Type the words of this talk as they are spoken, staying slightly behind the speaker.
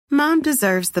Mom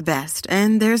deserves the best,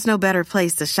 and there's no better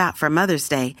place to shop for Mother's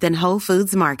Day than Whole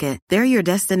Foods Market. They're your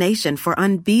destination for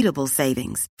unbeatable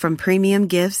savings, from premium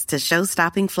gifts to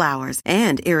show-stopping flowers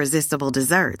and irresistible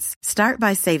desserts. Start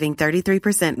by saving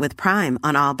 33% with Prime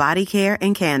on all body care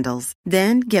and candles.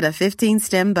 Then get a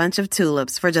 15-stem bunch of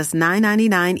tulips for just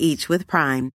 $9.99 each with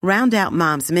Prime. Round out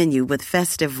Mom's menu with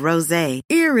festive rosé,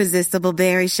 irresistible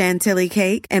berry chantilly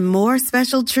cake, and more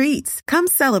special treats. Come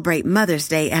celebrate Mother's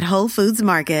Day at Whole Foods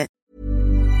Market.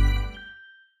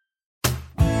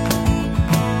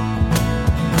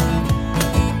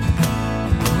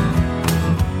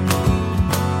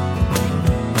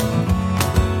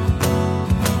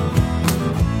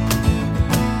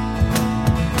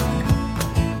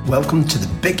 Welcome to the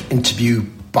big interview,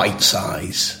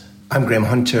 BITESIZE. I'm Graham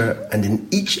Hunter, and in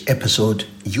each episode,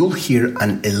 you'll hear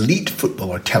an elite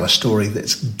footballer tell a story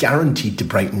that's guaranteed to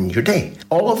brighten your day.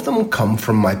 All of them come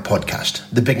from my podcast,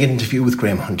 The Big Interview with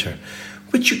Graham Hunter,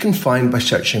 which you can find by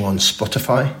searching on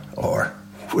Spotify or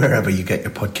wherever you get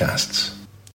your podcasts.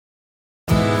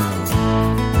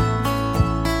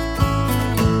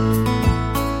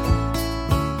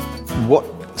 What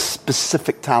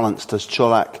specific talents does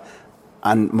Čolak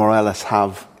and Morelos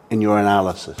have in your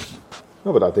analysis?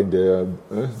 No, but I think they.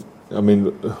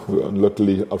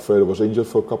 Luckily Alfredo was injured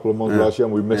for a couple of months last year,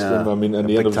 and we missed him. At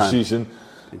the end of the season,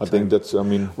 I think that's.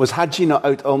 Was Hadji not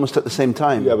out almost at the same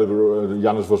time? Yeah, but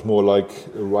Janus was more like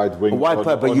a right wing. A wide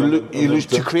player, but you lose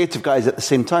two creative guys at the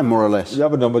same time, more or less. Yeah,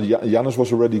 but Janus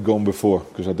was already gone before,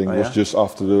 because I think it was just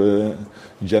after the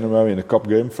January in a cup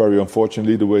game. Very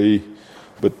unfortunately, the way.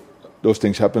 But those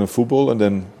things happen in football, and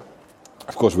then.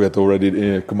 Of course, we had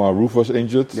already Kamal Roof was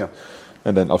injured,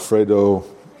 and then Alfredo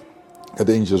got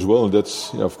injured as well. And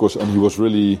that's of course, and he was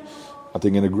really, I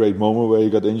think, in a great moment where he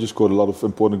got injured, scored a lot of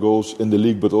important goals in the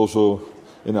league, but also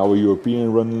in our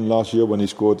European run last year when he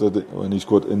scored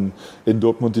in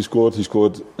Dortmund. He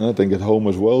scored I think at home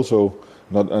as well. So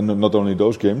not only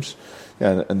those games,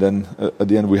 and then at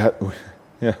the end we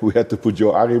had to put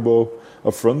Joe Aribo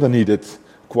up front, and he did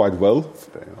quite well.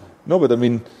 No, but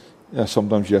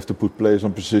sometimes you have to put players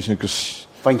on position because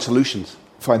find solutions.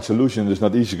 Find solutions is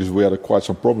not easy because we had quite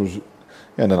some problems. Yeah,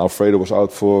 and then Alfredo was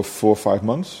out for 4 or 5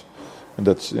 months, and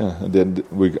that's And then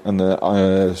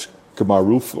Kamal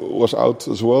Roof was out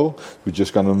as well. We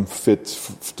just got him fit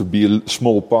to be a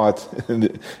small part in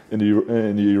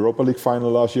the Europa League final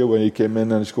last year when he came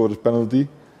in and scored his penalty.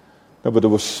 No, but it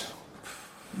was.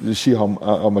 You see how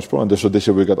much problem. So this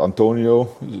year we got Antonio,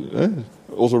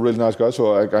 also a really nice guy.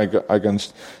 So I can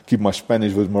keep my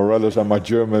Spanish with Morelos and my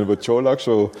German with Čolak.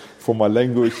 So for my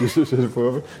language,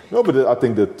 no, but I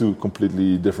think they're two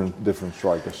completely different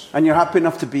strikers. And you're happy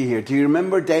enough to be here. Do you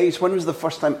remember days? When was the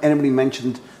first time anybody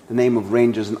mentioned the name of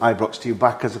Rangers and Ibrox to you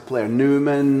back as a player?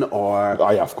 Newman or?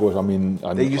 Yeah, of course.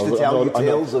 They used to tell you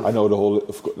tales of. I know the whole.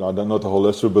 Not the whole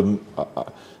history,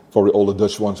 but. Probably all the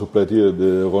Dutch ones who played here,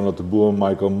 the Ronald de Boer,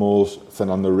 Michael Mols,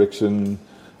 Fernando Rixen,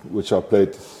 which I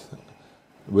played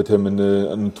with him in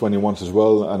the 21s as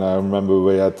well. And I remember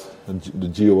we had, the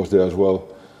Gio was there as well.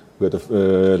 We had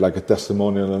a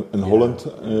testimonial in Holland,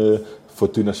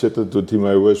 Fortuna Sittard, the team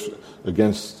I was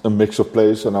against a mix of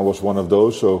players, and I was one of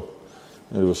those. So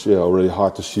it was already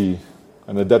hard to see.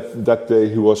 And that day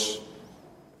he was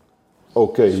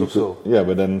okay.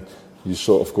 But then. You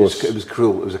saw, of course, it was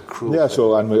cruel. It was a cruel. Yeah.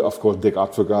 So and of course, Dick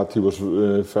Advocaat, he was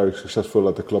very successful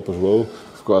at the club as well.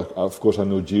 Of course, I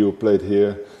know Gio played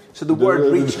here. So the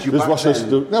word reached you back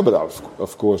then. No, but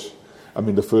of course,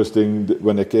 the first thing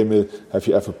when they came in, have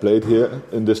you ever played here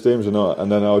in this stadium? No,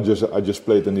 and then I just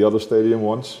played in the other stadium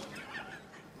once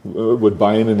with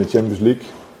Bayern in the Champions League.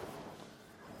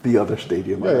 The other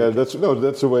stadium. That's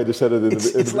the way they said it.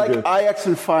 It's like Ajax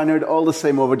and Feyenoord, all the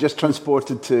same over, just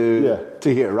transported to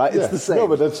here, right? It's the same. No,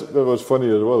 but that was funny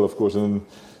as well, of course. And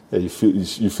you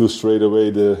feel straight away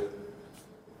the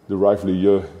rivalry.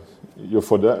 You're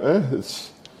for that. You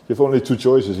have only 2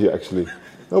 choices here, actually.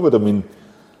 No, but I've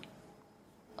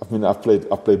played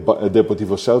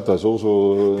Deportivo Celta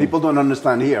also. People don't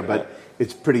understand here, but.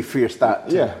 It's pretty fierce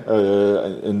that.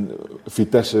 In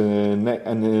Vitesse and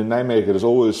in Nijmegen, there's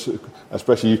always,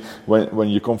 especially when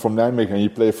you come from Nijmegen and you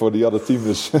play for the other team,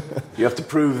 you have to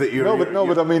prove that you're.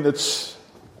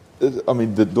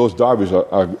 Those derbies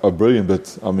are brilliant.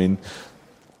 But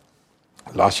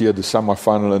last year the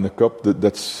semi-final in the cup,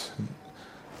 that's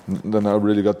then I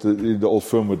really got the old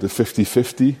firm with the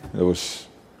 50-50. It was.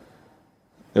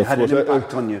 It had an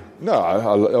impact on you. No,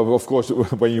 of course,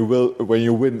 when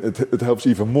you win, it helps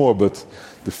even more. But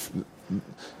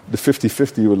the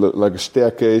 50-50 with like a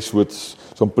staircase with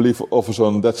some police officer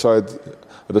on that side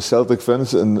at the Celtic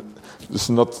fence, and it's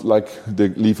not like they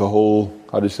leave a whole,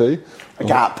 how do you say? A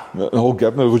gap. A whole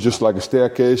gap. No, it was just like a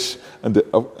staircase, and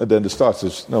then the start.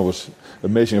 It was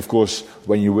amazing. Of course,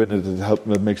 when you win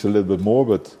it makes a little bit more.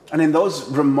 But and in those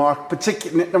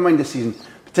particularly, never mind this season,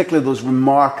 particularly those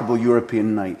remarkable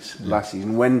European nights last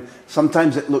season, when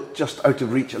sometimes it looked just out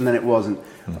of reach and then it wasn't.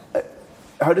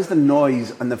 How does the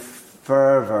noise and the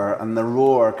fervour and the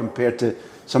roar compare to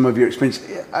some of your experience?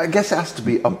 I guess it has to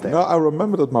be up there. No, I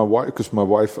remember that my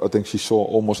wife, I think she saw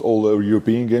almost all the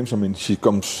European games. I mean, she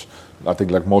comes, I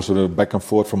think, like most of the back and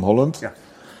forth from Holland. Yeah.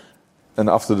 And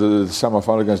after the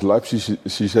semi-final against Leipzig,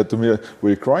 she said to me, "Were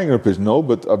you crying on the pitch?" No,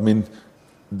 but I mean,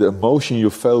 the emotion you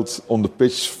felt on the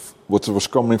pitch, what was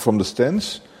coming from the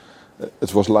stands,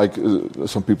 it was like,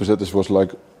 some people said this was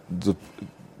like the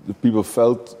people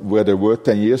felt where they were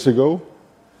 10 years ago.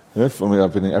 Yeah, for me, I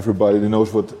think everybody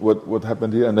knows what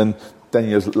happened here, and then 10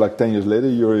 years later,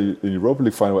 you're in the Europa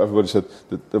League final. Everybody said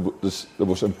that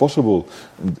was impossible.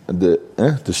 And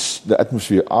the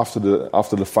atmosphere after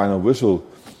the final whistle.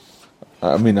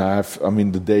 I mean,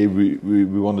 the day we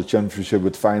won the championship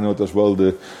with Feyenoord as well.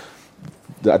 The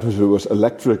atmosphere was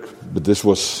electric, but this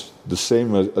was the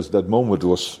same as that moment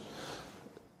was.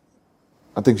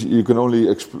 I think you can only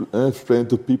explain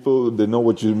to people, they know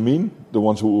what you mean, the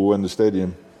ones who were in the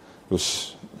stadium. It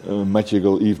was a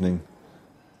magical evening.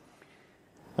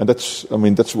 And that's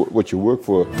what you work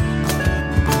for.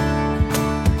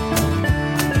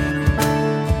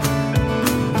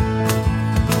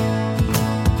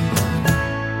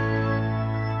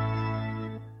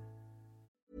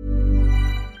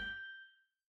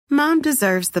 Mom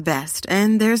deserves the best,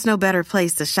 and there's no better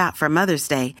place to shop for Mother's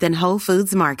Day than Whole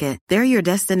Foods Market. They're your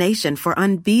destination for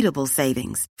unbeatable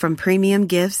savings, from premium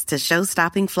gifts to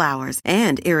show-stopping flowers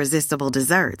and irresistible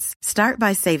desserts. Start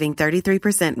by saving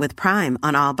 33% with Prime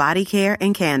on all body care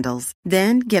and candles.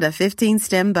 Then get a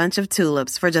 15-stem bunch of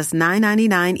tulips for just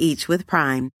 $9.99 each with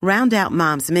Prime. Round out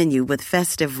Mom's menu with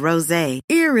festive rosé,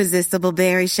 irresistible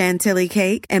berry chantilly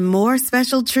cake, and more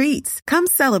special treats. Come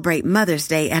celebrate Mother's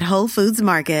Day at Whole Foods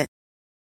Market.